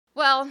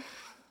Well,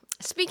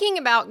 speaking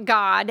about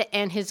God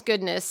and his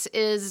goodness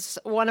is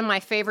one of my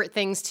favorite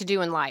things to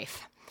do in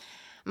life.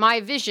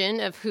 My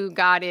vision of who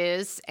God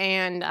is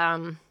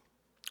and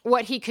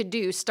what he could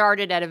do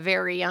started at a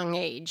very young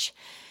age.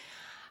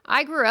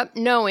 I grew up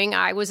knowing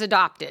I was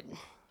adopted.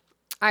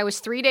 I was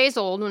 3 days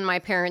old when my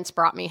parents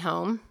brought me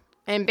home,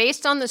 and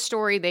based on the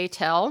story they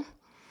tell,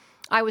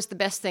 I was the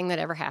best thing that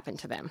ever happened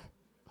to them.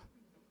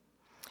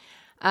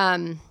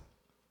 I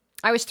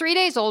was 3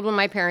 days old when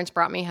my parents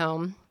brought me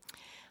home.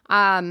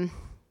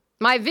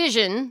 My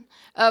vision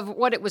of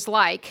what it was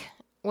like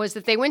was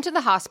that they went to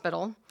the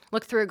hospital,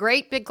 looked through a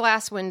great big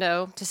glass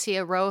window to see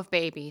a row of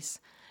babies,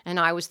 and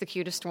I was the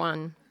cutest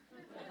one.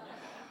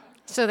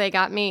 So they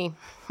got me.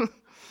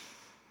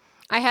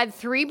 I had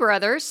 3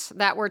 brothers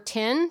that were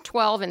 10,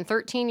 12, and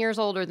 13 years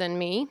older than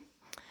me,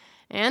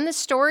 and the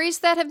stories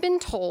that have been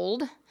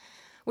told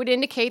would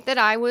indicate that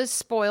I was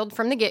spoiled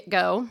from the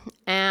get-go,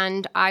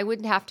 and I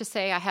would have to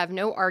say I have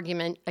no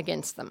argument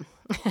against them.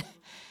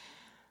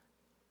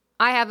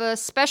 I have a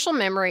special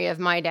memory of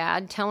my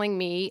dad telling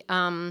me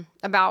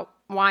about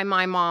why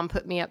my mom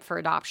put me up for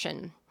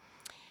adoption.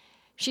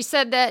 He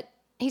said that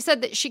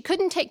she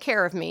couldn't take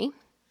care of me,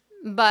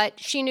 but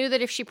she knew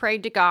that if she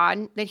prayed to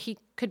God, that he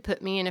could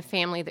put me in a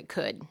family that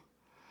could.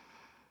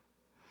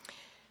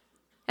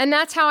 And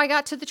that's how I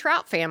got to the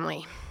Trout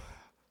family.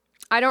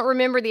 I don't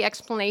remember the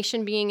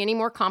explanation being any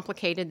more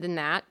complicated than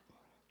that.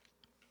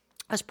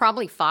 I was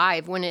probably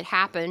 5 when it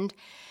happened.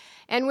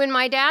 And when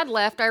my dad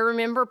left, I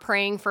remember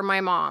praying for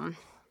my mom.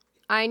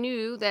 I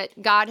knew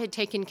that God had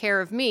taken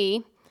care of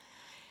me,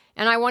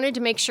 and I wanted to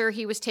make sure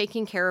he was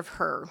taking care of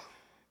her.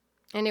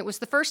 And it was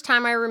the first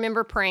time I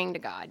remember praying to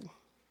God.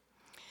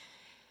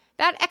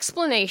 That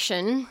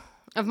explanation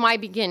of my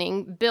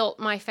beginning built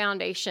my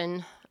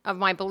foundation of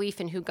my belief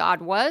in who God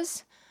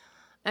was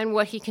and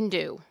what he can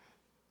do.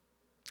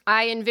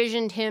 I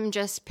envisioned him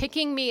just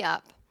picking me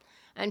up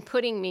and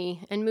putting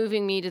me and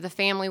moving me to the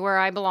family where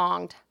I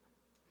belonged.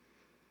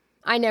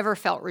 I never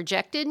felt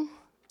rejected.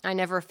 I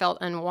never felt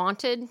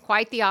unwanted.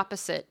 Quite the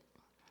opposite.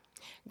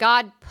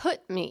 God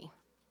put me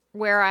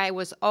where I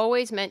was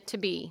always meant to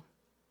be.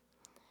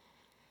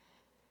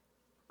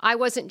 I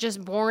wasn't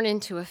just born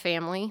into a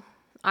family.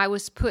 I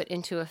was put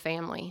into a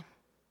family.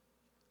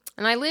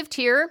 And I lived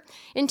here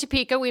in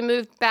Topeka. We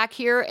moved back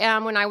here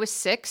when I was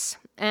 6.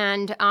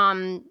 And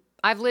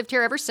I've lived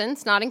here ever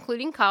since, not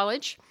including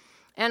college.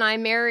 And I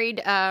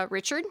married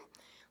Richard.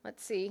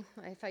 Let's see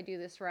if I do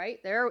this right.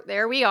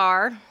 There we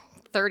are,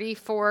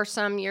 34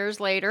 some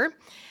years later.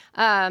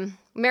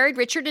 Married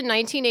Richard in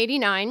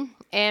 1989,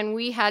 and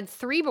we had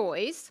 3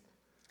 boys.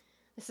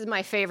 This is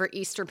my favorite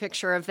Easter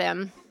picture of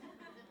them.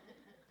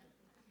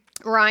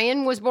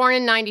 Ryan was born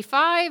in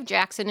 95,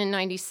 Jackson in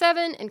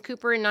 97, and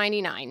Cooper in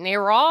 99. They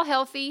were all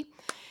healthy,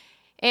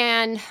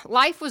 and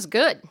life was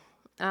good.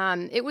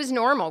 It was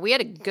normal. We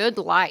had a good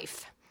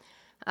life.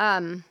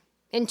 In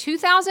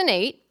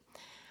 2008,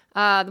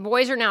 the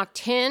boys are now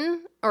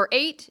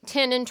 8,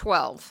 10, and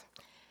 12.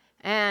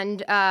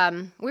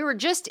 And we were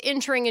just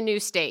entering a new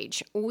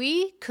stage.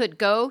 We could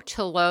go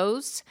to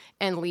Lowe's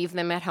and leave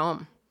them at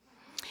home.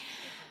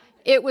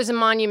 It was a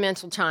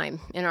monumental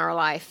time in our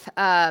life,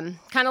 kind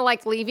of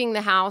like leaving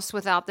the house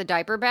without the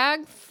diaper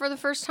bag for the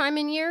first time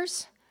in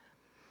years.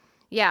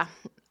 Yeah,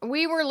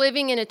 we were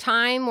living in a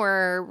time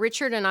where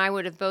Richard and I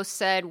would have both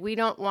said we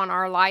don't want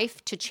our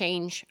life to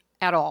change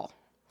at all.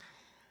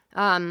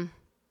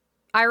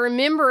 I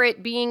remember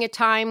it being a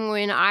time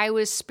when I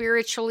was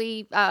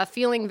spiritually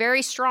feeling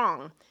very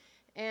strong.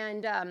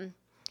 And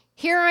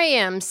Here I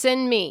Am,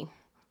 Send Me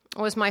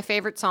was my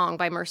favorite song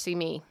by Mercy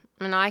Me,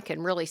 and I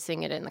can really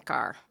sing it in the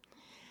car.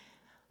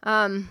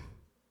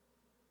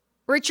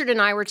 Richard and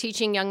I were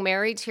teaching young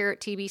marrieds here at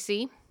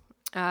TBC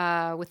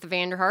with the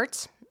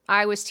Vanderharts.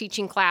 I was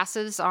teaching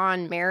classes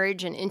on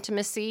marriage and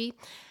intimacy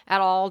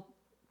at all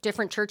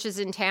different churches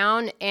in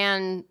town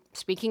and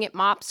speaking at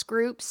MOPS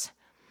groups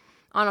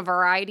on a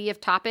variety of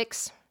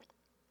topics.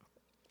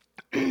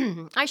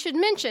 I should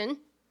mention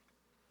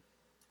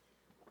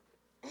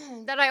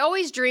that I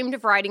always dreamed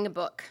of writing a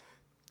book.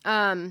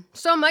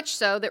 So much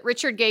so that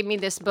Richard gave me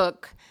this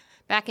book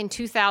back in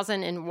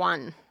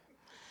 2001.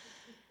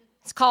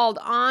 It's called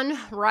On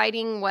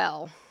Writing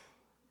Well.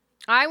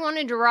 I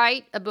wanted to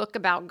write a book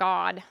about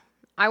God.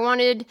 I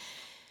wanted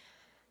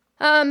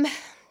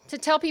to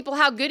tell people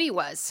how good he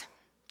was.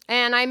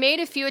 And I made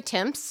a few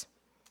attempts.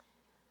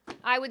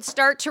 I would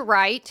start to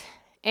write,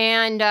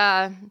 and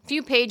a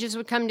few pages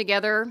would come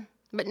together,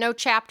 but no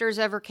chapters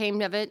ever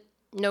came of it,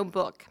 no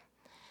book.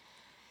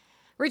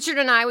 Richard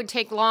and I would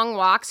take long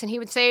walks, and he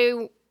would say,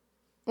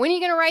 "When are you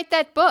going to write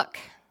that book?"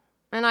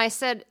 And I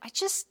said, I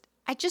just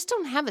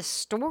don't have a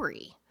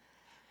story.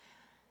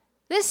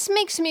 This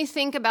makes me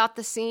think about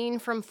the scene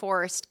from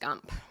Forrest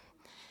Gump.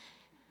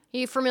 Are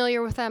you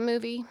familiar with that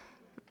movie?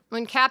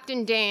 When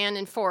Captain Dan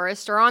and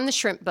Forrest are on the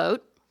shrimp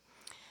boat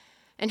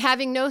and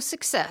having no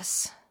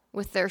success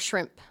with their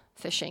shrimp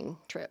fishing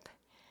trip.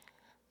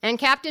 And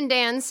Captain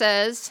Dan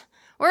says,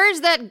 "Where's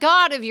that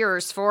God of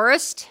yours,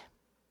 Forrest?"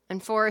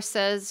 And Forrest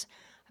says,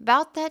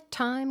 About that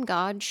time,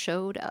 God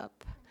showed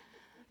up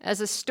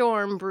as a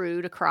storm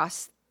brewed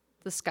across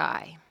the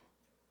sky.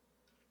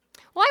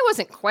 Well, I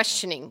wasn't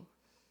questioning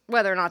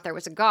whether or not there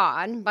was a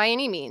God by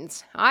any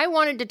means. I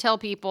wanted to tell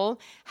people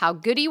how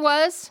good he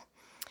was,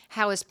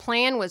 how his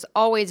plan was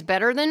always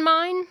better than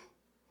mine,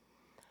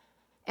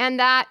 and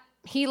that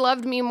he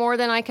loved me more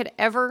than I could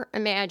ever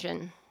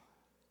imagine.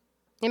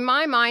 In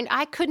my mind,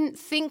 I couldn't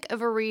think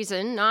of a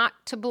reason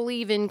not to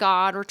believe in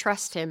God or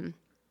trust him.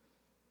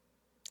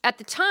 At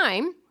the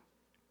time,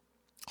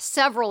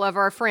 several of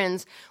our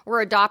friends were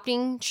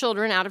adopting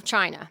children out of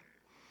China.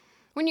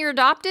 When you're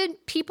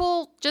adopted,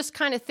 people just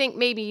kind of think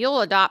maybe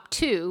you'll adopt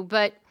too,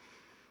 but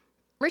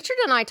Richard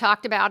and I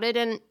talked about it,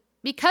 and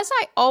because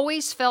I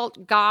always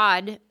felt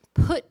God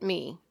put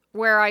me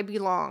where I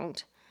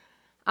belonged,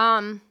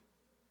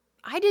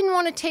 I didn't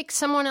want to take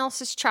someone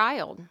else's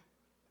child.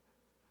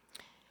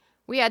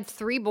 We had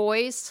 3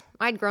 boys.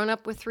 I'd grown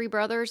up with 3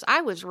 brothers.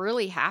 I was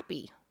really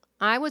happy.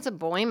 I was a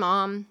boy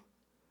mom.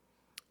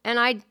 And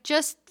I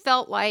just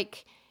felt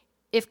like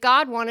if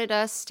God wanted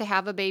us to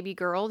have a baby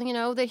girl,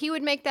 that he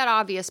would make that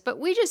obvious. But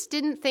we just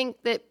didn't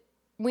think that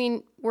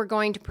we were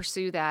going to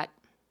pursue that.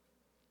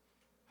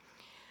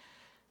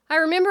 I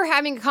remember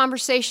having a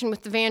conversation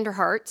with the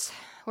Vanderharts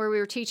where we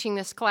were teaching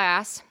this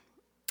class.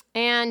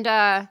 And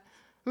I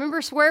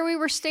remember where we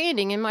were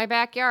standing in my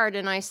backyard.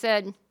 And I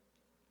said,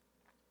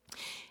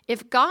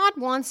 if God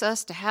wants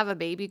us to have a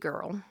baby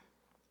girl,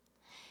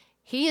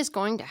 he is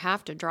going to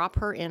have to drop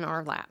her in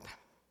our lap.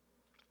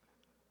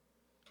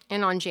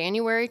 And on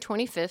January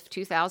 25th,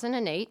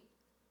 2008,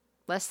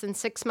 less than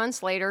 6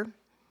 months later,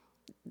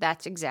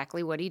 that's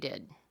exactly what he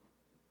did.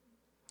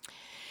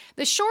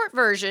 The short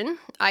version,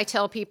 I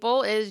tell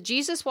people, is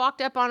Jesus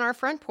walked up on our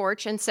front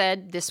porch and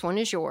said, "This one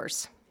is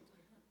yours."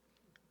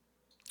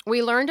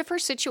 We learned of her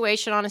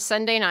situation on a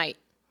Sunday night.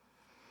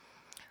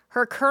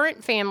 Her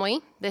current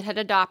family that had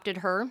adopted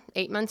her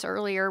 8 months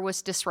earlier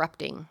was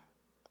disrupting,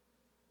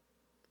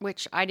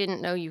 which I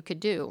didn't know you could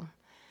do.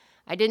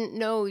 I didn't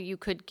know you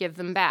could give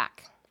them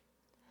back.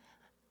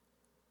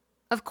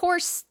 Of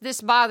course, this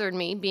bothered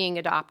me, being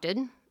adopted,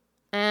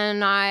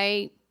 and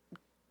I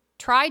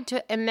tried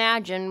to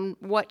imagine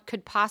what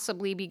could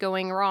possibly be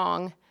going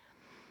wrong,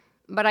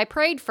 but I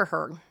prayed for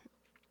her.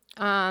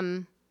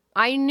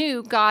 I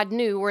knew God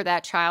knew where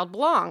that child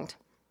belonged.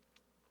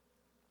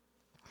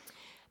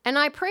 And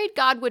I prayed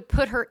God would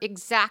put her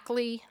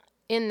exactly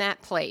in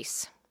that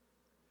place.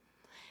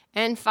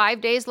 And 5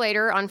 days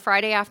later, on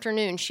Friday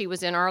afternoon, she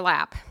was in our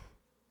lap.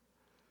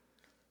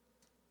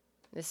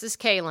 This is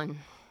Kaylin.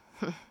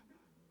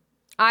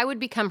 I would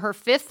become her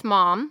 5th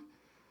mom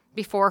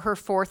before her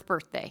 4th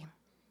birthday.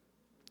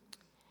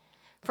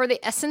 For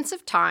the essence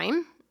of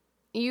time,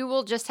 you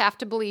will just have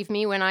to believe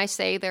me when I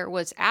say there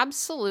was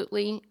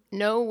absolutely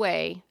no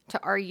way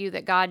to argue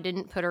that God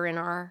didn't put her in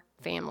our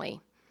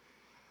family.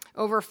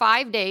 Over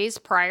 5 days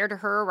prior to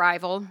her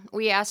arrival,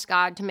 we asked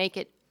God to make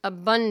it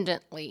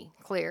abundantly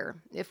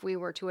clear if we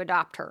were to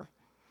adopt her.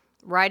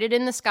 Write it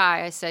in the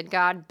sky, I said,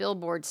 God,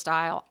 billboard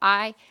style.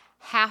 I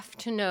have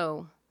to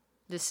know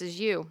this is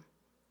you.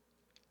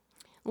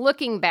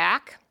 Looking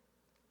back,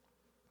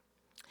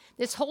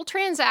 this whole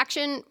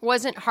transaction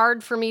wasn't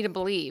hard for me to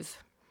believe.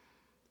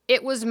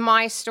 It was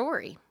my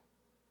story.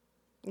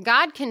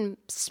 God can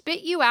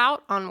spit you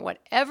out on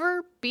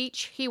whatever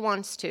beach he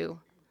wants to.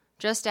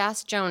 Just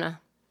ask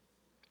Jonah.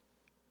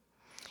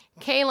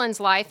 Kaylin's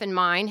life and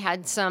mine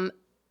had some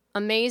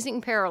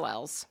amazing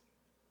parallels.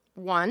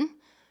 1,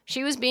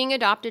 she was being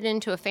adopted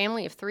into a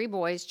family of 3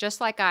 boys,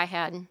 just like I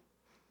had.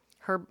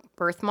 Her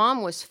birth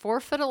mom was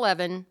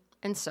 4'11",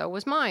 and so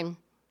was mine.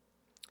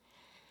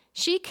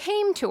 She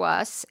came to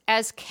us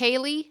as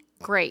Kaylee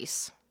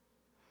Grace.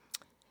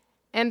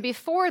 And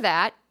before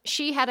that,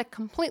 she had a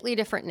completely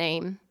different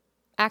name,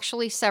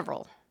 actually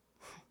several.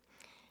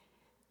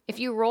 If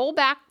you roll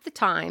back the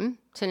time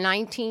to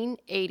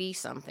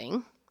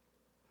 1980-something,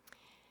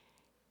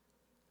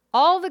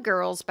 all the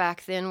girls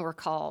back then were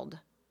called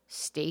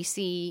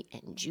Stacy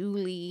and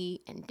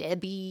Julie and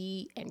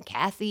Debbie and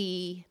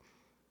Cathy.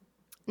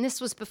 And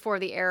this was before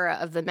the era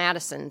of the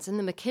Madisons and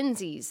the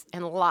Mackenzies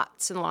and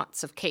lots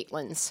of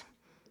Caitlins.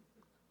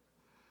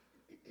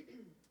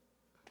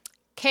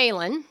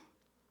 Kaylin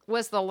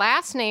was the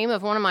last name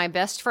of one of my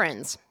best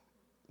friends,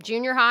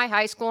 junior high,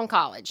 high school, and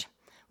college.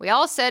 We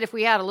all said if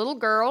we had a little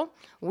girl,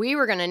 we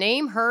were going to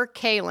name her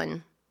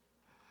Kaylin.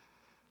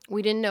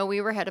 We didn't know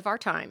we were ahead of our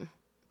time.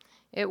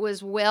 It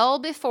was well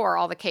before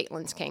all the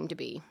Caitlins came to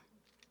be.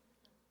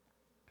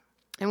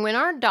 And when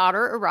our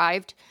daughter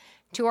arrived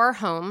to our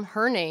home,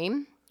 her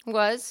name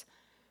was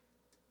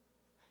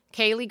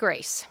Kaylee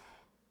Grace.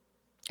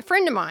 A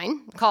friend of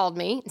mine called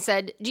me and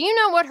said, "Do you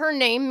know what her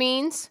name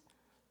means?"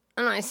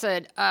 And I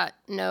said,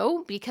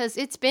 no, because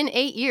it's been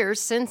 8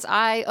 years since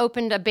I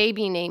opened a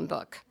baby name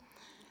book.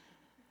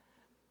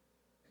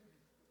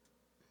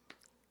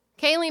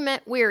 Kaylee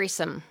meant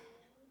wearisome.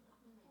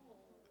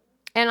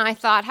 And I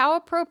thought, how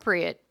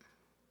appropriate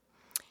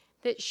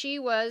that she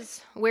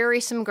was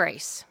wearisome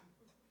Grace.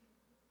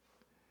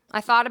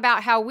 I thought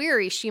about how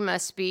weary she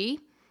must be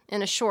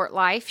in a short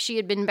life. She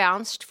had been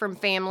bounced from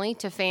family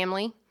to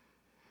family.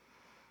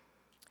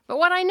 But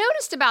what I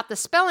noticed about the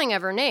spelling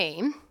of her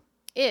name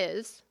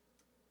is,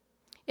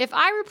 if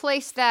I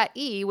replaced that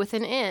E with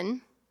an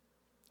N,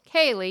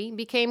 Kaylee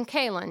became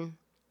Kaylin,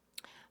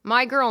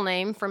 my girl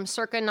name from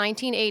circa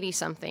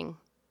 1980-something.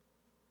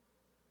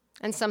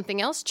 And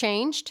something else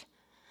changed.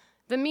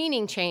 The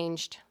meaning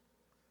changed.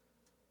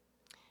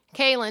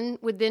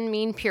 Kaylin would then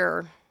mean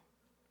pure.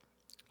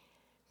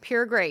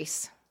 Pure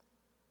grace.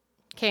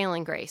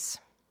 Kaylin Grace.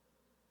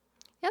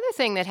 The other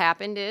thing that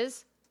happened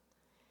is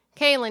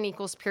Kaylin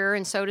equals pure,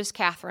 and so does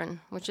Catherine,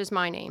 which is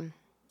my name.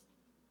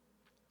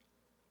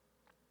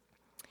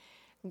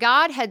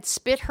 God had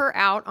spit her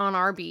out on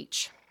our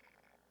beach,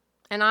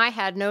 and I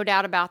had no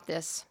doubt about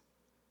this.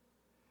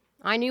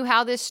 I knew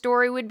how this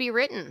story would be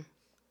written.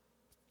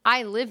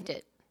 I lived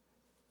it.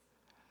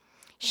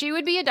 She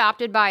would be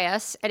adopted by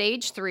us at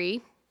age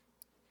 3.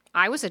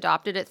 I was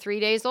adopted at 3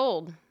 days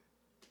old.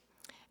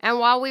 And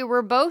while we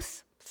were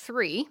both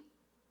 3,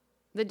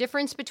 the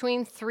difference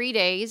between 3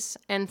 days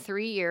and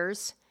 3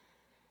 years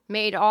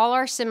made all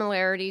our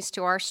similarities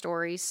to our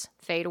stories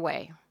fade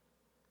away.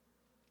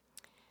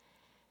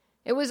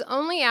 It was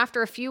only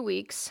after a few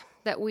weeks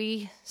that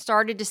we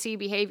started to see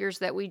behaviors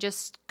that we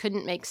just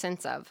couldn't make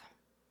sense of.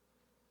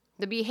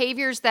 The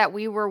behaviors that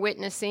we were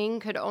witnessing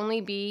could only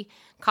be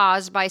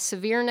caused by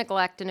severe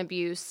neglect and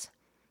abuse,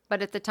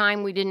 but at the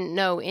time we didn't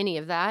know any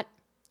of that.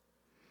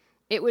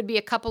 It would be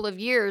a couple of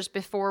years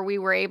before we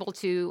were able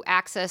to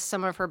access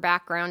some of her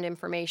background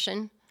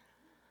information.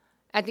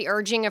 At the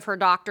urging of her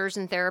doctors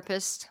and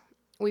therapists,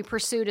 we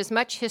pursued as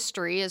much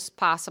history as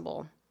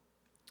possible.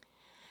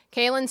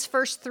 Kaylin's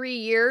first 3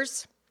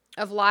 years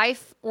of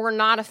life were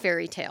not a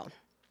fairy tale.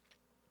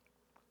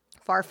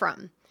 Far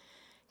from.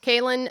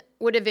 Kaylin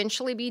would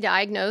eventually be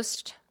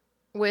diagnosed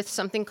with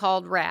something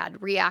called RAD,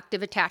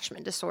 reactive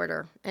attachment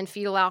disorder, and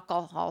fetal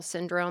alcohol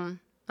syndrome,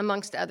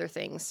 amongst other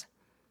things.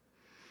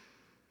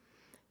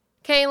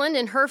 Kaylin,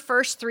 in her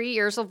first 3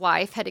 years of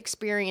life, had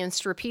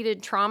experienced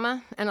repeated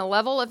trauma and a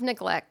level of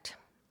neglect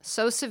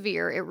so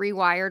severe it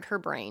rewired her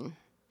brain.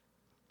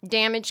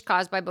 Damage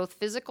caused by both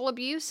physical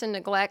abuse and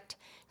neglect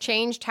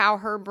changed how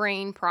her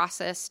brain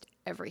processed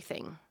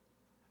everything.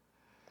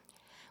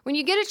 When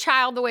you get a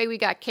child the way we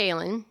got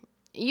Kaylin,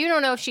 you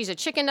don't know if she's a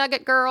chicken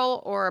nugget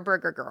girl or a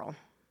burger girl.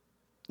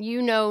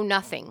 You know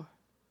nothing.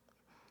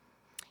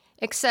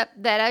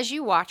 Except that as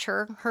you watch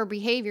her, her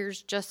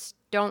behaviors just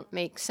don't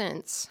make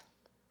sense.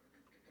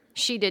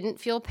 She didn't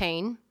feel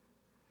pain.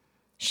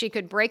 She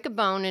could break a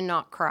bone and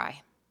not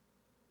cry.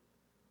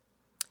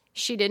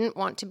 She didn't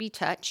want to be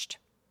touched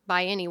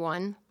by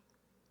anyone,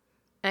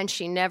 and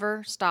she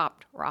never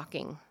stopped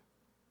rocking.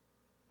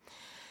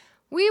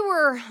 We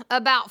were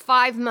about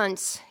 5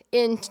 months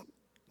into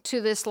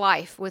this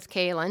life with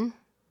Kaylin,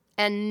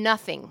 and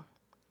nothing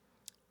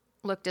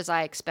looked as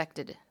I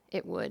expected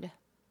it would.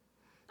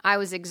 I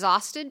was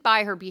exhausted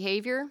by her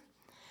behavior,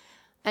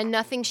 and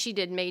nothing she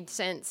did made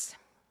sense.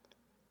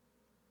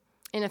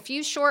 In a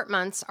few short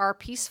months, our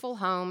peaceful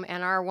home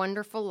and our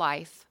wonderful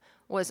life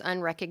was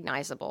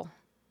unrecognizable.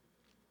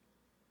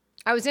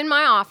 I was in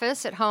my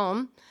office at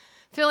home,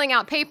 filling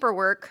out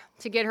paperwork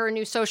to get her a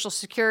new Social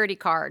Security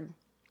card.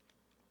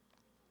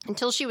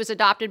 Until she was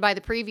adopted by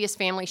the previous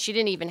family, she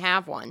didn't even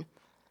have one.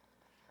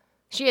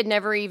 She had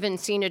never even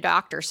seen a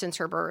doctor since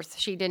her birth.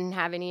 She didn't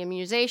have any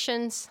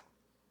immunizations.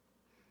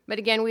 But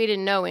again, we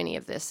didn't know any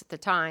of this at the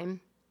time.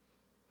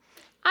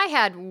 I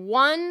had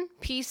one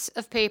piece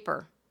of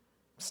paper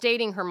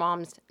stating her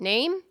mom's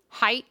name,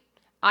 height,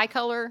 eye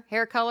color,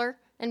 hair color,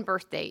 and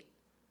birth date.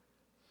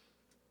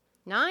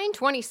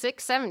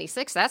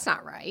 9/26/76, that's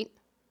not right.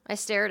 I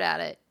stared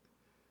at it,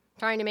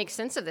 trying to make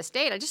sense of this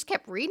date. I just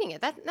kept reading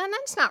it.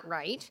 That's not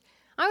right.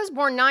 I was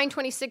born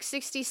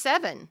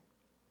 9/26/67.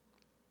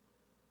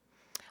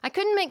 I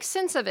couldn't make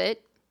sense of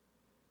it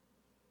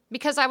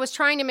because I was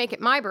trying to make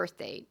it my birth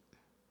date.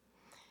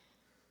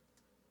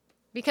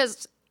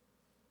 Because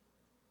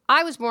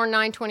I was born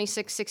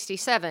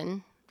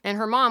 9/26/67, and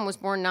her mom was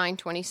born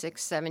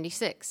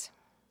 9/26/76.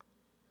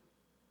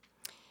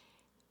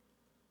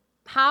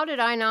 How did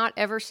I not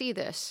ever see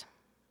this?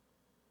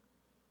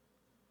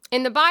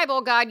 In the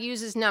Bible, God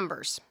uses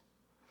numbers.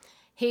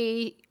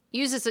 He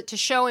uses it to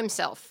show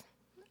himself.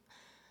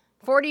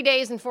 40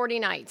 days and 40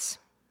 nights.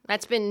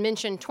 That's been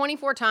mentioned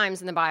 24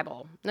 times in the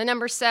Bible. The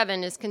number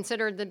 7 is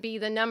considered to be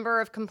the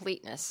number of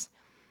completeness.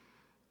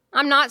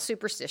 I'm not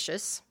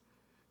superstitious,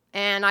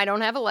 and I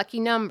don't have a lucky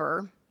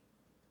number,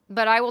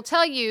 but I will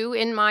tell you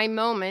in my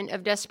moment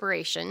of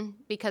desperation,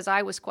 because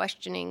I was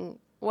questioning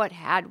what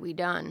had we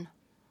done.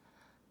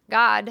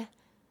 God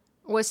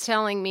was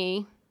telling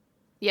me,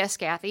 yes,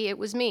 Cathy, it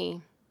was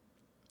me.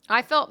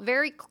 I felt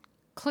very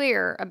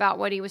clear about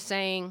what he was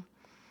saying.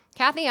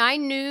 Cathy, I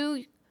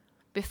knew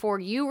before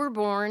you were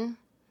born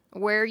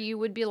where you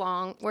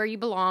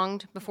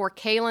belonged. Before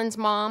Kaylin's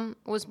mom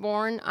was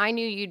born, I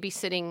knew you'd be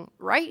sitting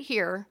right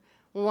here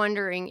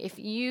wondering if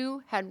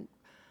you had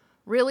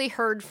really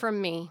heard from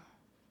me,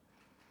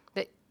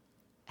 that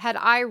had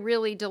I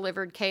really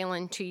delivered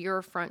Kaylin to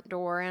your front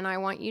door, and I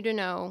want you to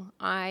know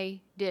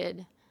I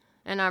did,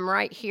 and I'm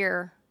right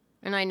here,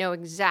 and I know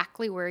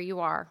exactly where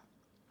you are.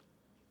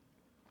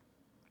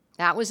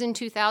 That was in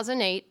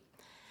 2008,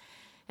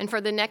 and for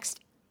the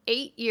next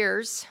 8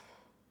 years,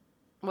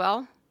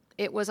 well,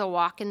 it was a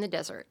walk in the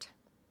desert,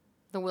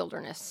 the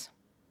wilderness.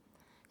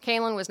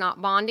 Kaylin was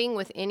not bonding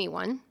with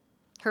anyone.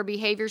 Her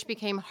behaviors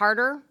became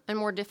harder and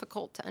more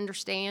difficult to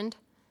understand.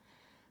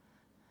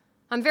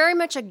 I'm very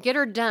much a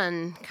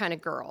get-her-done kind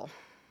of girl.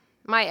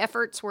 My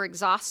efforts were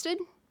exhausted,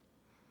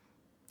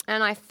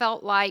 and I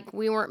felt like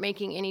we weren't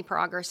making any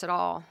progress at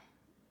all.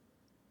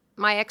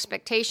 My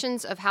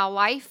expectations of how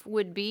life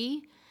would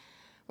be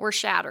were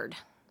shattered.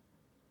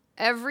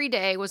 Every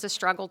day was a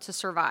struggle to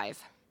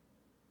survive.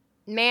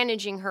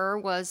 Managing her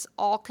was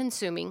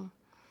all-consuming,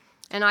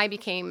 and I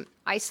became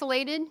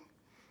isolated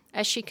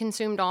as she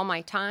consumed all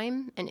my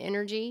time and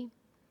energy.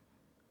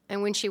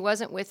 And when she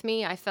wasn't with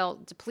me, I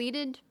felt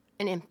depleted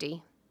and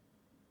empty.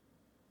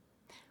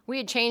 We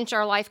had changed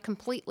our life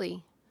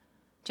completely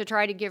to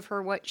try to give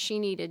her what she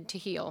needed to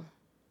heal.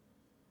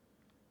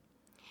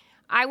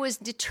 I was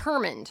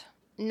determined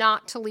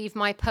not to leave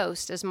my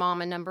post as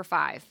mama number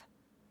 5.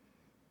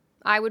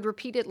 I would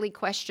repeatedly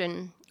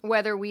question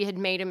whether we had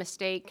made a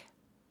mistake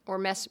or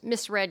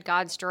misread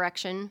God's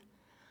direction.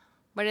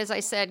 But as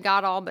I said,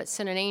 God all but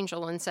sent an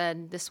angel and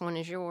said, "This one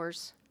is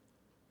yours."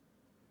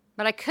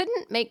 But I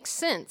couldn't make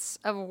sense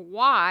of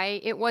why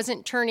it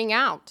wasn't turning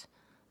out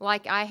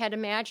like I had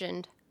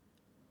imagined.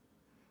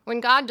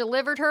 When God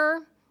delivered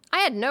her,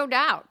 I had no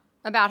doubt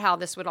about how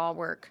this would all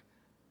work,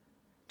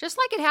 just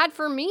like it had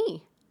for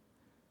me.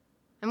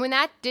 And when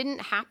that didn't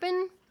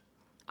happen,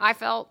 I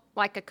felt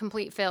like a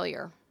complete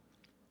failure.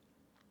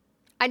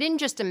 I didn't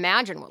just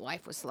imagine what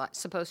life was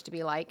supposed to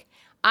be like.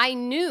 I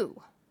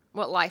knew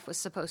what life was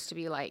supposed to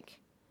be like.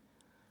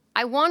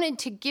 I wanted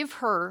to give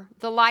her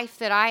the life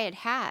that I had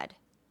had.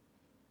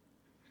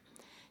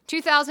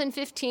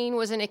 2015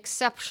 was an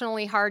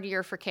exceptionally hard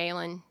year for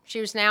Kaylin.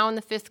 She was now in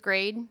the 5th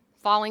grade,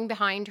 falling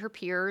behind her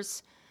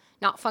peers,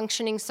 not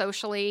functioning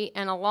socially,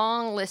 and a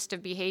long list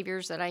of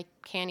behaviors that I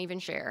can't even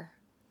share.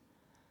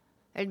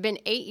 It had been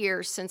 8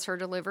 years since her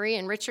delivery,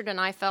 and Richard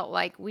and I felt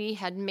like we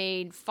had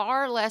made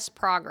far less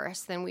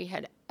progress than we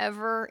had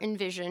ever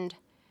envisioned.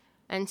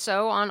 And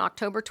so on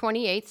October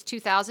 28th,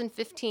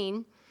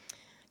 2015,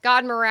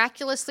 God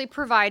miraculously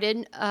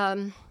provided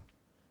a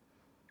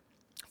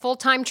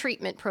full-time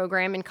treatment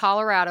program in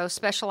Colorado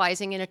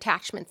specializing in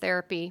attachment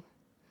therapy.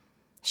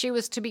 She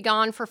was to be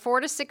gone for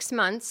 4 to 6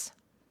 months,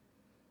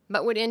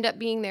 but would end up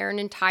being there an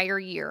entire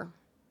year.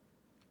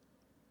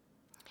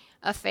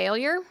 A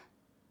failure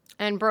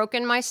and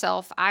broken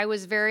myself, I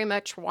was very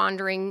much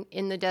wandering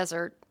in the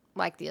desert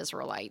like the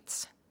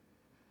Israelites.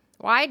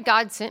 Why had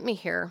God sent me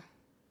here?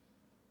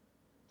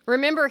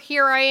 Remember,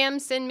 here I am,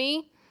 send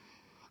me?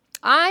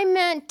 I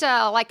meant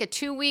like a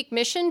 2-week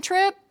mission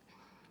trip,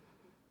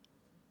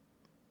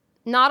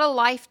 not a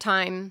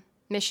lifetime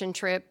mission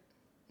trip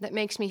that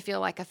makes me feel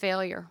like a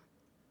failure.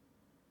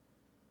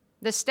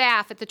 The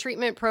staff at the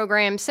treatment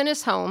program sent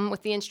us home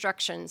with the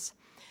instructions: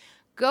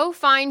 go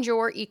find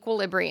your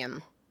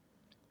equilibrium.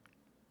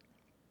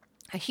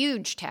 A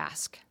huge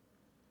task,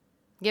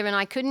 given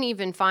I couldn't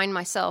even find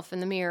myself in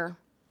the mirror.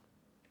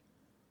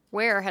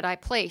 Where had I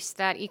placed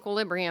that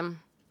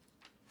equilibrium?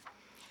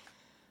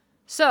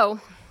 So,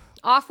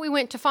 off we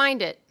went to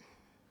find it,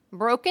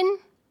 broken,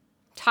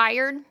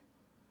 tired,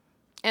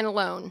 and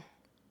alone.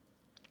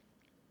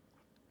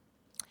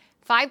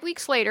 5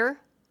 weeks later,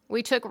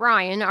 we took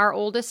Ryan, our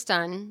oldest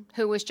son,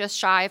 who was just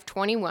shy of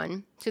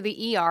 21, to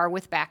the ER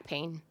with back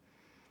pain.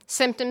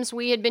 Symptoms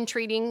we had been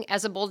treating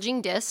as a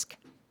bulging disc.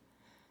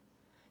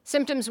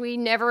 Symptoms we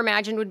never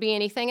imagined would be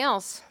anything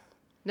else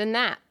than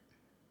that.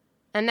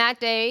 And that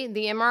day,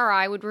 the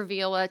MRI would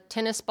reveal a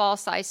tennis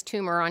ball-sized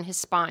tumor on his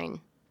spine.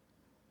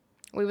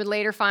 We would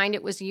later find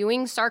it was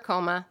Ewing's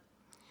sarcoma,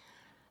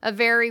 a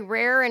very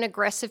rare and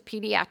aggressive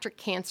pediatric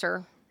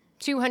cancer,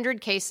 200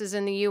 cases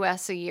in the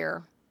U.S. a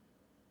year.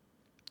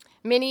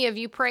 Many of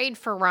you prayed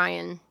for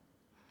Ryan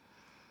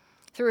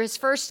through his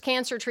first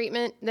cancer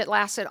treatment that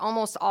lasted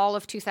almost all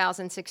of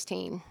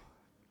 2016.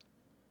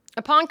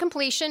 Upon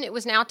completion, it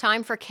was now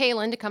time for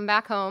Kaylin to come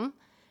back home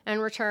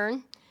and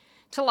return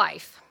to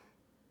life.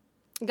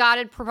 God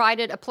had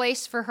provided a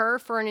place for her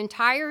for an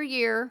entire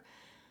year,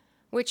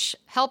 which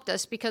helped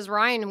us because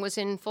Ryan was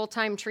in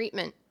full-time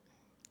treatment.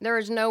 There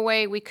was no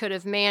way we could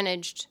have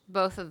managed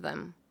both of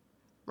them.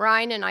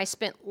 Ryan and I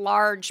spent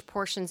large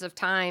portions of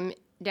time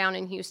down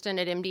in Houston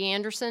at MD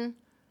Anderson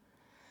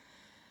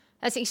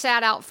as he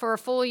sat out for a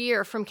full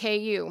year from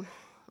KU.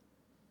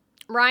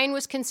 Ryan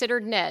was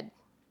considered NED,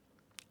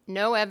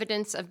 no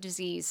evidence of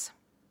disease.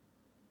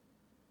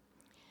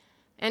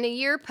 And a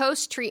year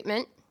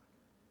post-treatment,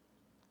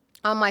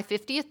 on my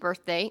 50th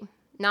birthday,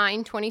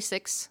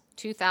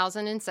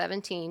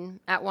 9/26/2017,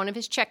 at one of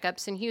his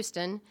checkups in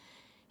Houston,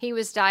 he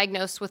was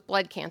diagnosed with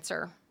blood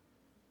cancer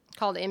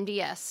called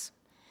MDS.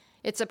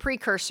 It's a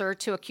precursor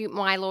to acute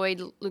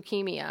myeloid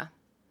leukemia,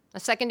 a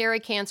secondary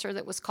cancer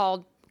that was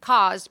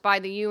caused by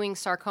the Ewing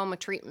sarcoma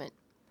treatment.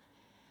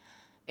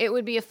 It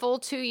would be a full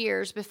 2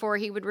 years before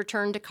he would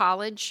return to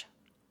college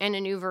and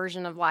a new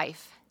version of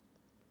life.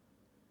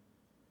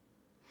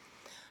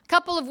 A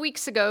couple of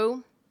weeks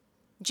ago,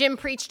 Jim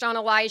preached on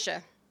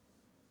Elijah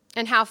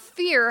and how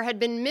fear had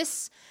been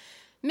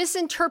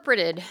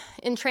misinterpreted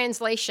in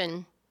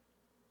translation,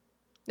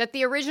 that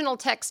the original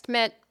text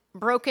meant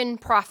broken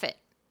prophet,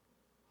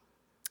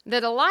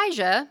 that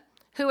Elijah,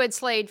 who had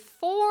slayed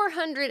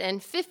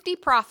 450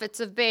 prophets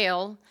of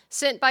Baal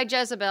sent by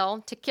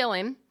Jezebel to kill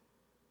him,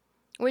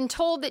 when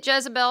told that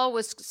Jezebel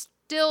was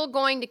still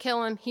going to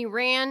kill him, he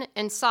ran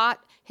and sought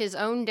his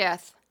own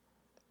death.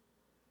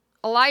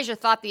 Elijah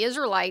thought the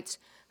Israelites,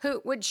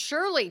 who would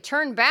surely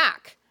turn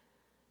back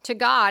to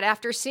God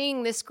after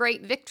seeing this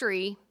great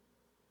victory,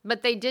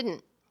 but they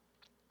didn't.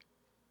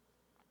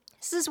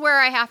 This is where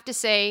I have to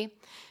say,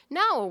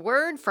 now a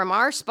word from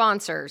our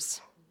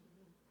sponsors.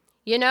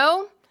 You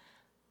know,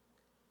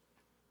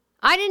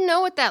 I didn't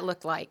know what that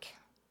looked like.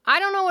 I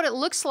don't know what it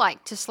looks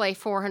like to slay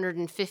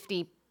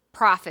 450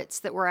 prophets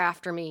that were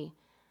after me.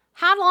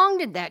 How long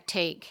did that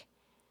take?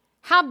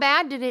 How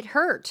bad did it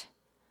hurt?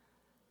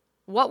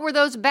 What were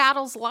those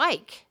battles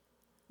like?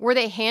 Were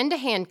they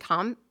hand-to-hand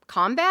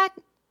combat?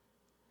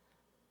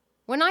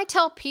 When I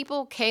tell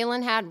people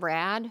Kaylin had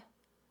rad,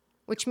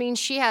 which means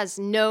she has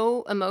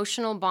no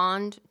emotional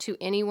bond to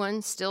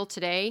anyone still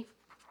today,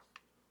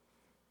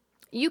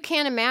 you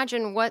can't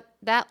imagine what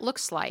that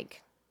looks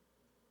like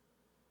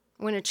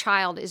when a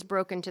child is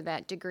broken to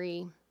that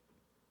degree.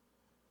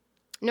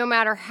 No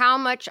matter how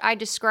much I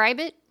describe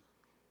it,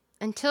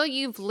 until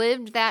you've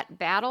lived that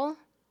battle,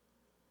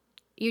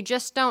 you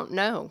just don't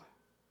know.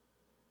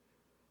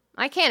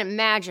 I can't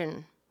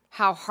imagine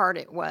how hard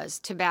it was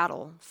to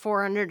battle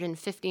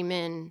 450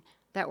 men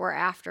that were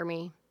after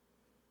me,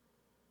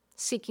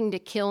 seeking to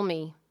kill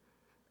me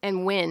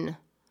and win.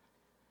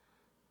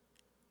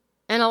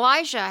 And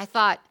Elijah, I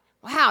thought,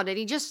 wow, did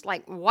he just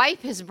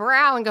wipe his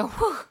brow and go,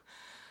 whew,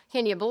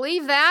 can you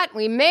believe that?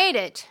 We made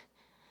it.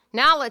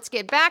 Now let's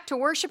get back to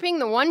worshiping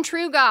the one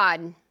true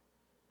God.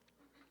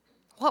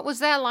 What was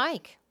that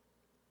like?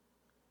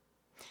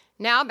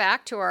 Now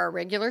back to our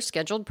regular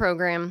scheduled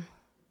program.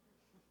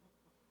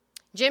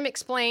 Jim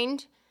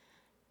explained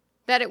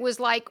that it was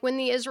like when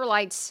the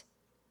Israelites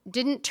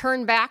didn't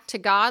turn back to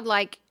God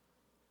like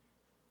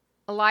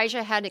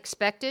Elijah had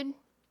expected.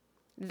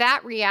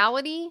 That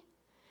reality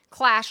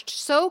clashed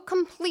so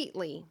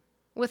completely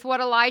with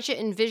what Elijah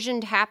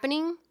envisioned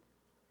happening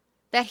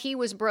that he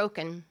was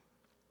broken,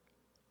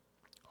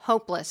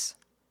 hopeless,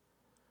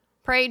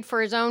 prayed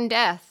for his own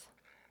death.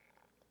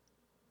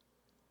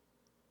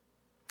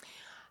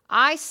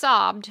 I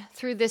sobbed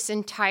through this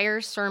entire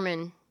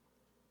sermon,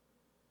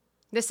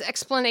 this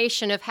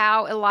explanation of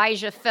how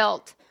Elijah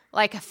felt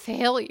like a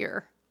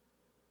failure,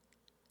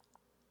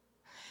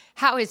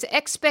 how his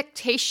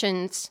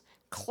expectations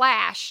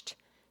clashed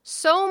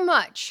so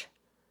much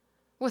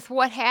with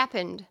what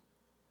happened.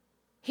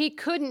 He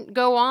couldn't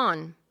go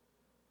on.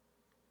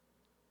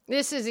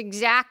 This is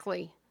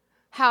exactly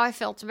how I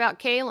felt about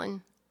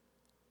Kaylin.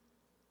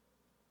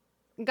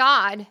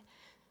 God,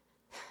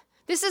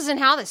 this isn't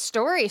how the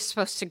story is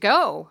supposed to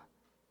go.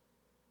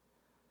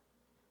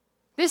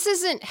 This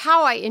isn't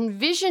how I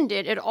envisioned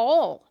it at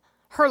all.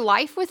 Her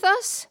life with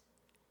us?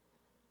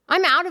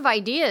 I'm out of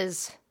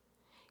ideas.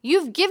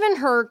 You've given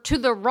her to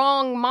the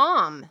wrong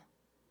mom.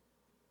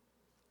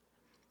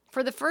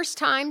 For the first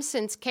time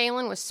since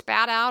Kaylin was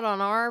spat out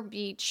on our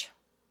beach,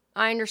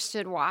 I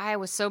understood why I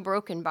was so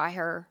broken by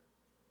her.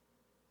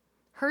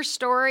 Her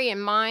story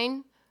and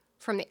mine,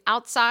 from the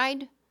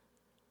outside,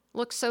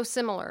 looked so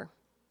similar.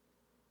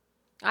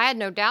 I had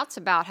no doubts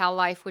about how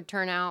life would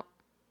turn out.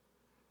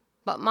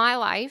 But my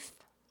life,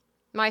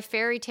 my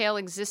fairy tale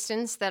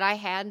existence that I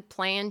had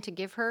planned to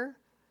give her,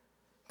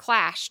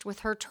 clashed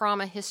with her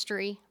trauma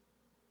history.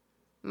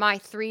 My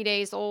 3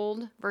 days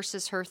old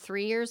versus her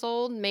 3 years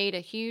old made a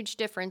huge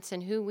difference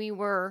in who we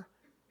were.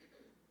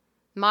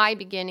 My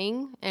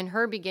beginning and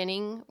her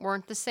beginning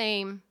weren't the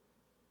same.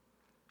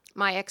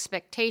 My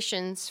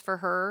expectations for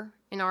her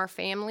and our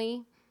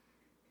family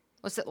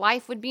was that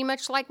life would be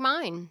much like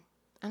mine,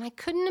 and I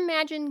couldn't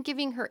imagine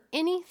giving her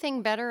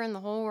anything better in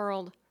the whole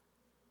world.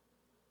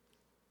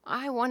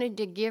 I wanted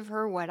to give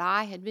her what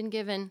I had been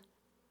given.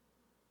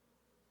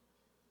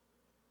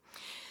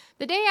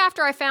 The day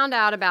after I found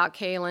out about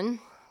Kaylin,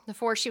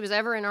 before she was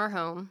ever in our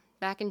home,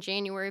 back in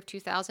January of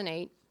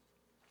 2008,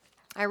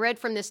 I read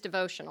from this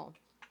devotional.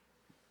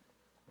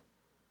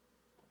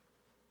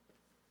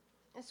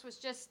 This was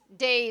just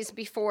days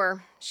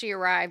before she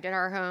arrived at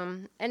our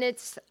home. And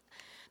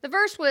the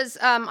verse was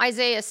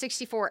Isaiah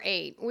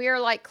 64:8. We are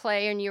like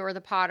clay and you are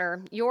the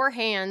potter. Your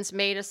hands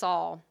made us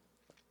all.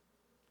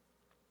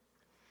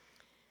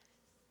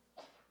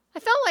 I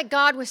felt like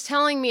God was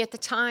telling me at the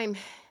time,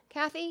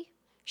 Cathy,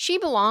 she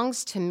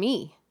belongs to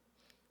me.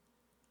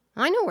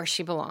 I know where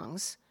she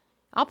belongs.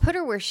 I'll put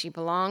her where she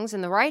belongs,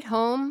 in the right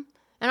home,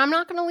 and I'm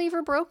not going to leave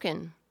her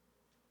broken.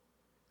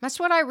 That's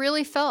what I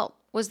really felt,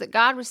 was that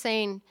God was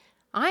saying,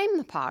 I'm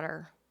the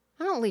potter.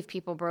 I don't leave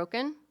people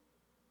broken.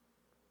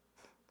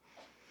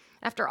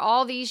 After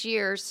all these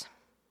years,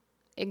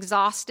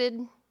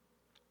 exhausted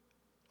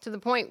to the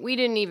point we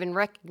didn't even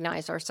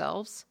recognize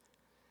ourselves,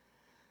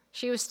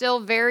 she was still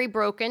very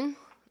broken,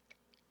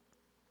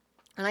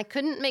 and I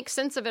couldn't make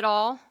sense of it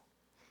all.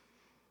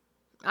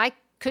 I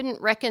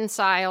couldn't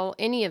reconcile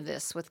any of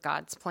this with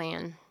God's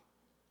plan.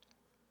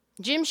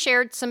 Jim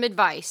shared some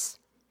advice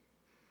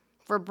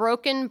for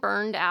broken,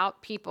 burned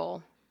out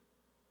people.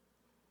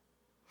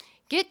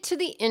 Get to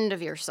the end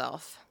of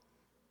yourself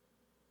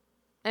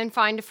and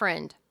find a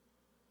friend.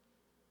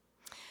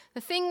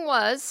 The thing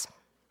was,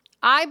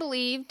 I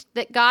believed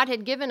that God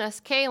had given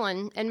us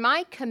Kaylin, and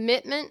my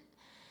commitment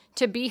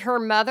to be her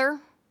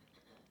mother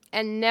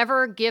and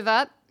never give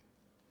up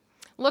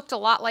looked a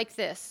lot like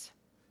this.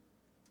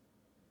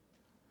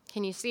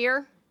 Can you see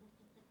her?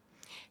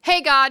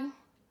 Hey, God,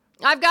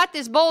 I've got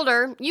this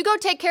boulder. You go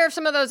take care of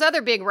some of those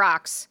other big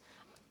rocks.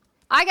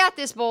 I got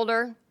this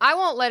boulder. I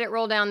won't let it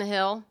roll down the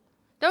hill.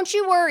 Don't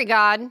you worry,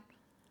 God.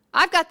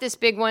 I've got this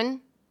big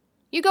one.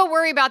 You go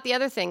worry about the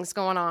other things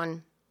going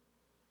on.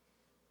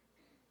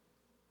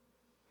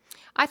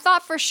 I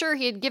thought for sure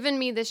he had given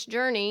me this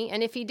journey,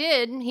 and if he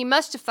did, he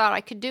must have thought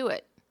I could do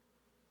it.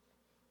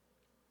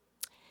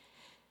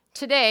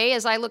 Today,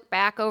 as I look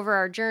back over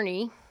our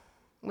journey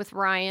with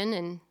Ryan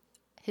and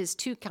his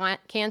 2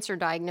 cancer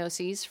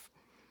diagnoses,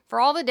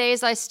 for all the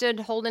days I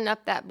stood holding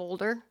up that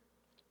boulder,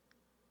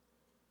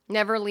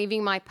 never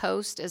leaving my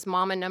post as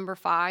mama number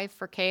 5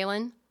 for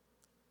Kaylin,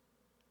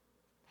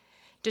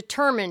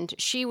 determined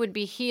she would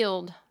be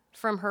healed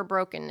from her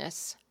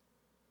brokenness.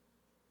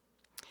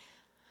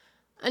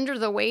 Under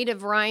the weight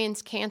of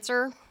Ryan's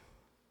cancer,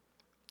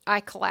 I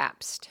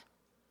collapsed.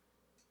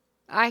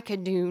 I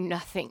could do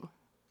nothing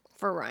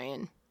for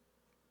Ryan.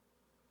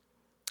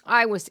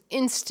 I was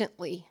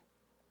instantly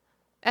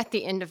at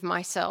the end of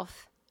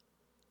myself,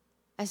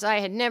 as I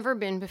had never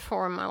been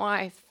before in my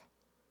life.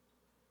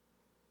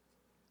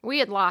 We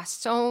had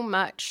lost so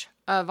much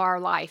of our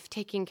life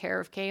taking care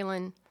of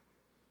Kaylin.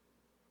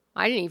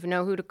 I didn't even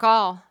know who to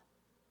call.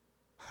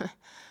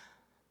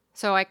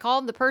 So I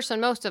called the person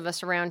most of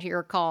us around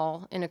here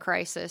call in a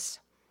crisis,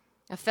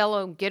 a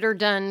fellow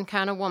get-her-done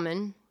kind of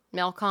woman,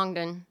 Mel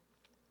Congdon.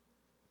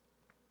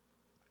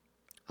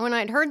 When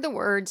I'd heard the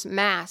words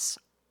mass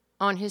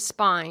on his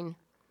spine,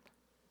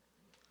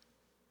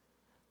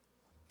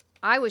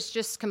 I was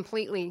just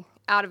completely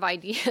out of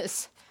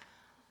ideas.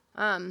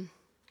 So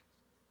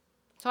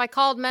I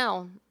called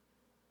Mel,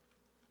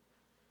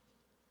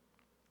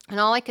 and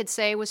all I could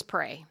say was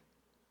pray.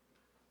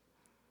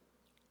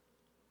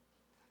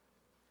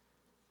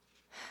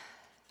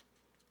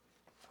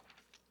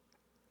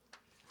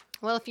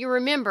 Well, if you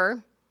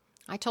remember,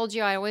 I told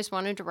you I always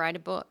wanted to write a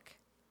book.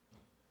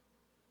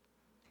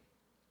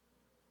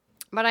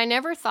 But I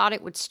never thought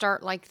it would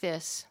start like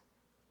this.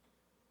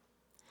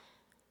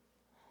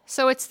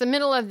 So it's the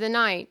middle of the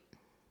night,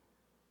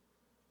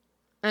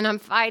 and I'm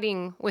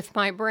fighting with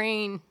my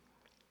brain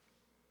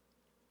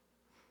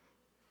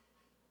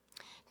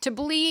to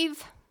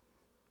believe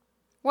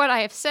what I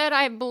have said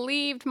I have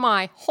believed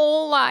my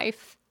whole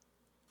life.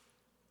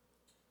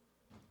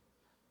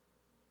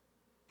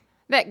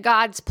 That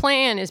God's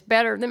plan is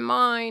better than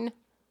mine.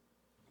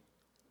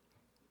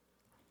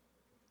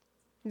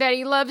 That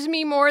he loves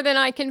me more than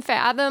I can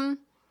fathom.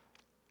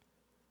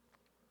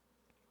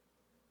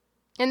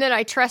 And that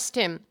I trust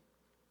him.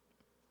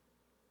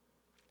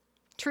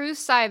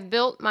 Truths I have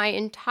built my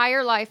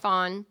entire life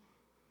on,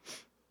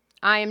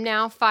 I am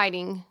now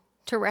fighting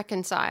to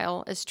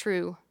reconcile as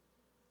true.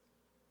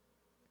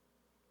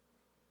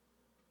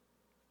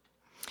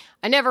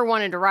 I never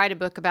wanted to write a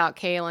book about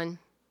Kaylin.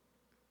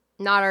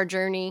 Not our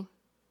journey.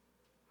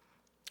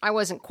 I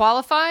wasn't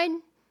qualified,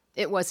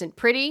 it wasn't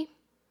pretty,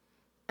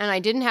 and I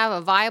didn't have a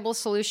viable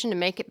solution to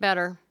make it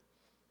better.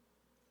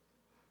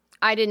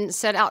 I didn't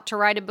set out to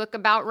write a book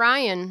about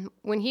Ryan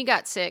when he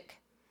got sick.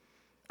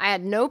 I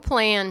had no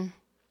plan.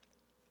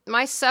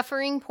 My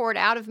suffering poured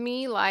out of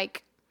me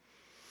like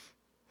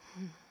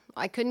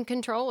I couldn't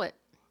control it.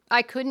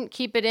 I couldn't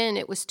keep it in.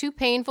 It was too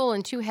painful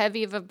and too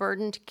heavy of a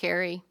burden to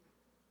carry.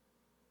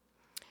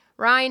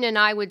 Ryan and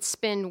I would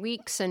spend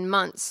weeks and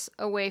months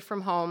away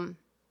from home.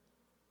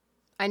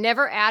 I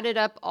never added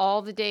up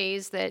all the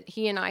days that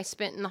he and I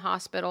spent in the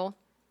hospital.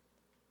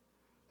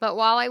 But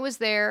while I was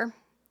there,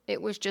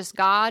 it was just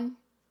God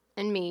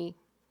and me.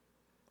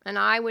 And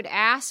I would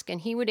ask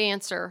and he would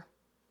answer.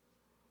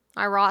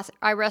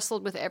 I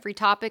wrestled with every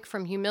topic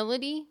from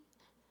humility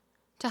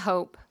to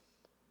hope.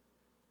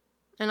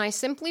 And I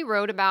simply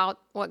wrote about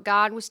what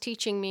God was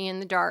teaching me in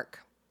the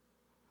dark,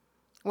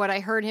 what I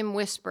heard him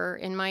whisper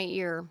in my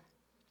ear.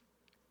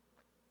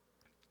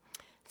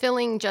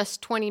 Filling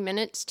just 20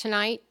 minutes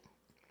tonight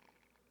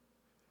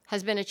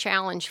has been a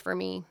challenge for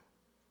me.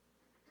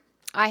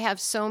 I have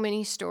so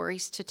many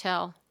stories to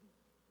tell.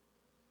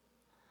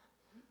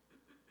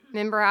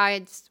 Remember,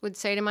 I would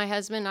say to my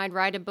husband, I'd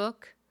write a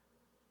book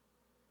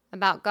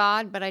about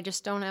God, but I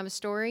just don't have a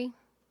story.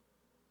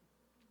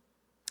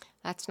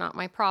 That's not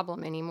my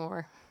problem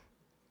anymore.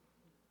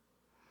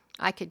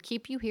 I could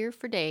keep you here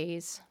for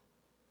days,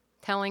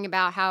 telling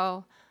about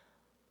how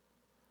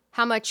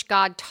how much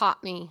God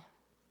taught me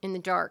in the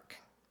dark.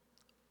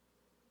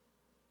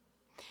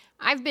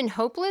 I've been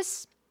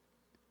hopeless,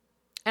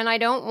 and I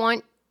don't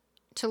want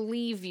to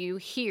leave you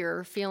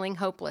here feeling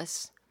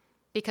hopeless,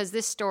 because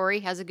this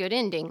story has a good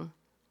ending.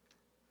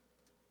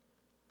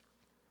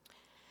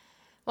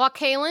 While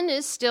Kaylin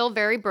is still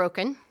very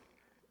broken,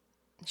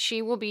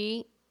 she will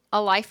be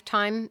a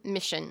lifetime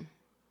mission.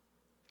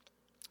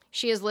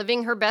 She is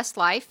living her best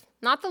life,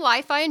 not the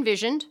life I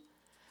envisioned,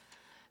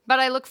 but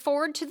I look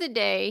forward to the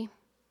day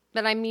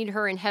that I meet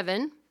her in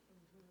heaven,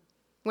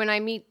 when I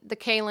meet the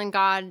Kaylin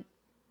God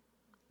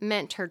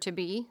meant her to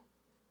be.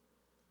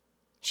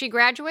 She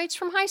graduates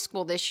from high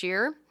school this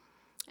year,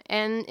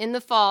 and in the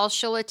fall,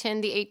 she'll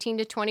attend the 18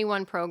 to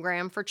 21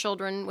 program for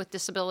children with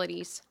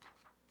disabilities.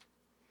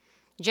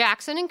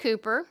 Jackson and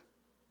Cooper,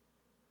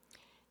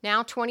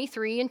 now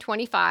 23 and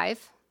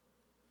 25,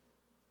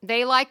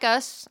 they, like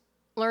us,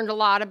 learned a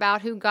lot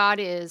about who God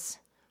is,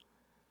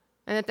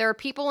 and that there are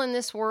people in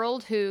this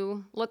world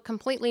who look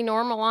completely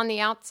normal on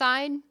the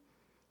outside,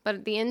 but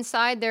at the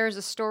inside there is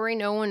a story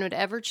no one would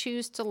ever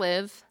choose to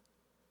live.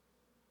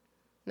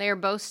 They are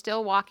both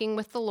still walking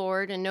with the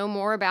Lord and know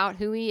more about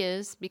who He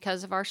is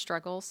because of our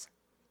struggles.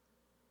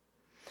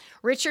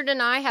 Richard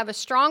and I have a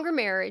stronger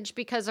marriage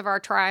because of our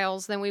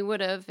trials than we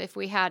would have if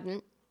we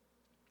hadn't.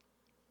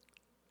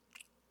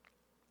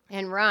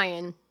 And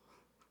Ryan,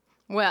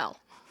 well,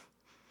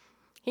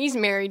 he's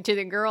married to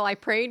the girl I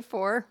prayed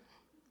for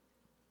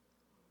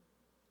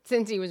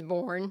since he was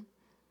born.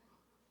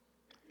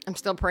 I'm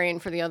still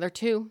praying for the other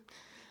two.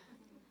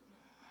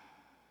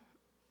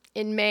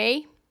 In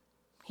May,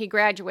 he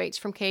graduates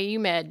from KU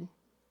Med.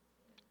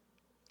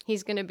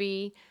 He's going to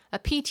be a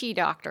PT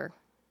doctor,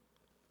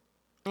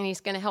 and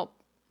he's going to help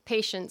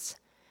patients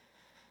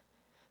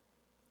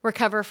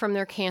recover from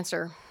their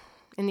cancer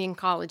in the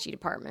oncology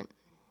department.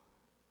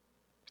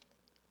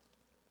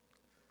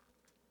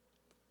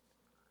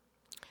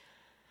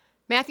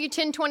 Matthew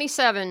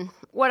 10:27,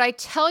 what I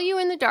tell you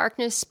in the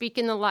darkness, speak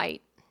in the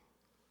light.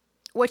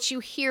 What you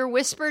hear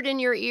whispered in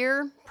your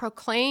ear,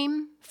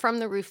 proclaim from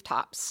the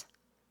rooftops.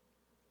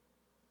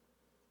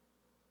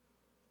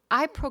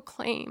 I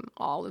proclaim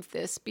all of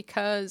this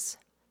because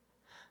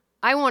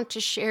I want to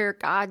share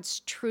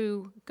God's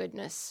true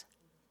goodness,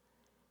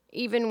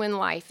 even when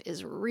life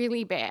is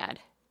really bad.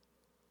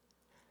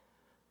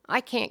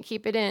 I can't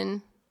keep it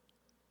in.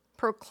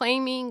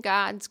 Proclaiming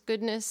God's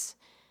goodness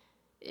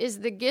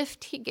is the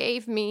gift He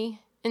gave me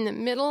in the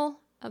middle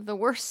of the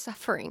worst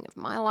suffering of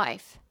my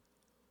life.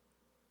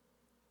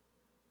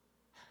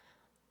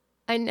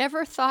 I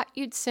never thought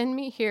you'd send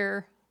me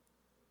here,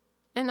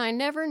 and I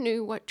never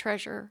knew what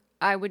treasure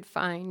I would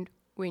find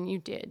when you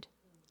did.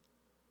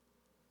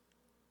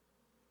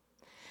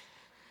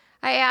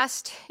 I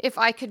asked if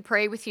I could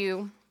pray with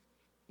you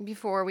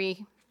before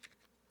we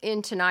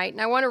end tonight,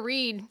 and I want to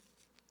read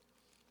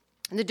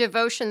the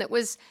devotion that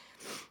was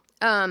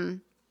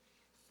in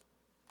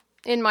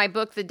my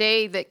book the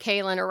day that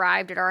Kaylin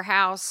arrived at our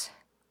house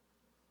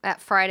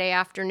that Friday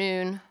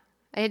afternoon.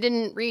 I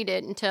didn't read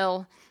it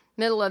until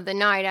middle of the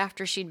night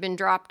after she'd been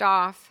dropped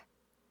off.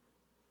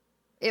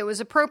 It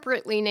was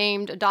appropriately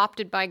named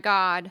Adopted by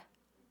God.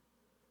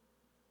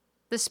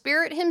 The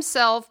Spirit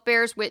Himself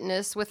bears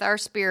witness with our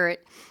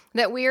spirit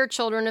that we are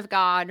children of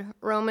God,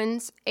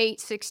 Romans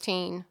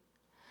 8:16.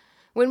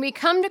 When we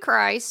come to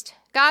Christ,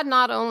 God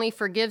not only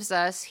forgives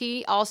us,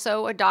 He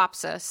also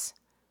adopts us.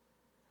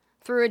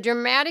 Through a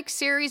dramatic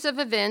series of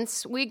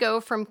events, we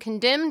go from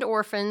condemned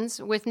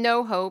orphans with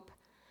no hope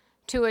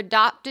to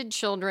adopted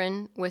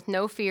children with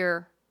no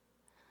fear.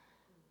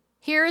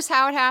 Here's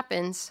how it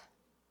happens.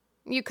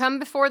 You come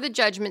before the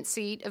judgment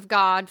seat of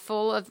God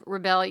full of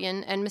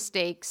rebellion and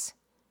mistakes.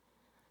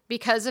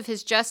 Because of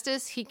His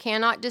justice, He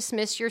cannot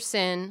dismiss your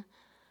sin,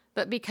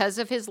 but because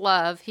of His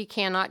love, He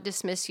cannot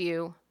dismiss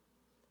you.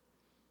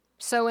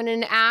 So in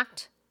an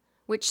act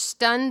which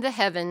stunned the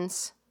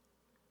heavens,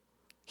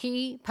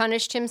 He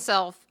punished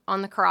Himself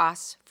on the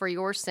cross for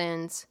your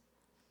sins.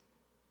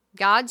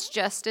 God's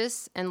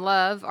justice and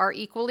love are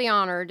equally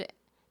honored,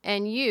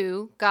 and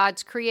you,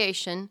 God's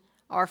creation,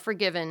 are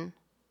forgiven.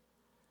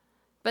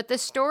 But the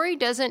story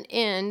doesn't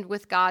end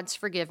with God's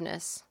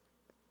forgiveness.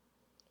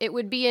 It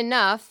would be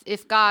enough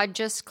if God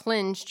just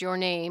cleansed your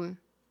name.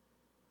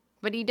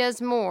 But He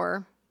does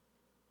more.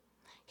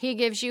 He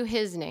gives you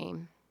His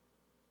name.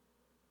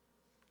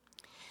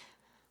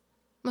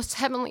 Most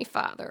Heavenly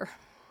Father,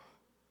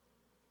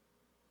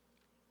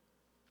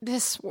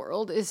 this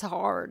world is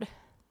hard.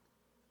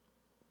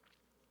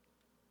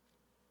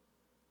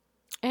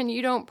 And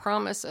You don't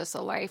promise us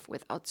a life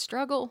without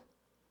struggle.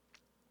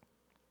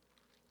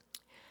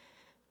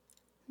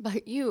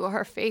 But You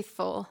are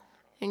faithful,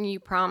 and You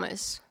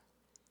promise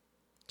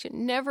to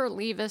never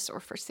leave us or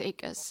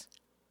forsake us.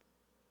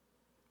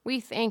 We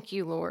thank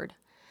You, Lord,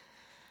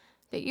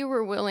 that You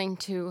were willing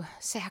to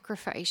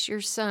sacrifice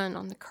Your Son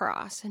on the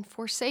cross and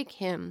forsake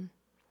Him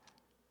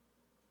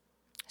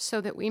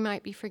so that we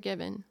might be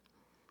forgiven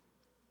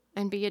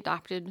and be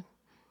adopted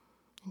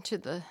into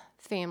the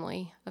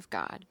family of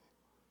God.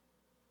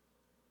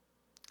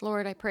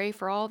 Lord, I pray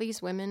for all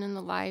these women in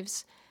the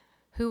lives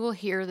who will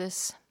hear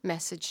this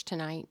message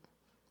tonight.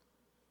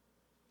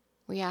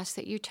 We ask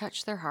that you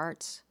touch their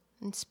hearts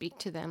and speak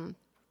to them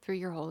through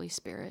your Holy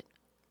Spirit.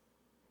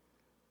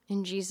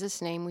 In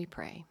Jesus' name we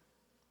pray.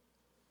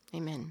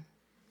 Amen.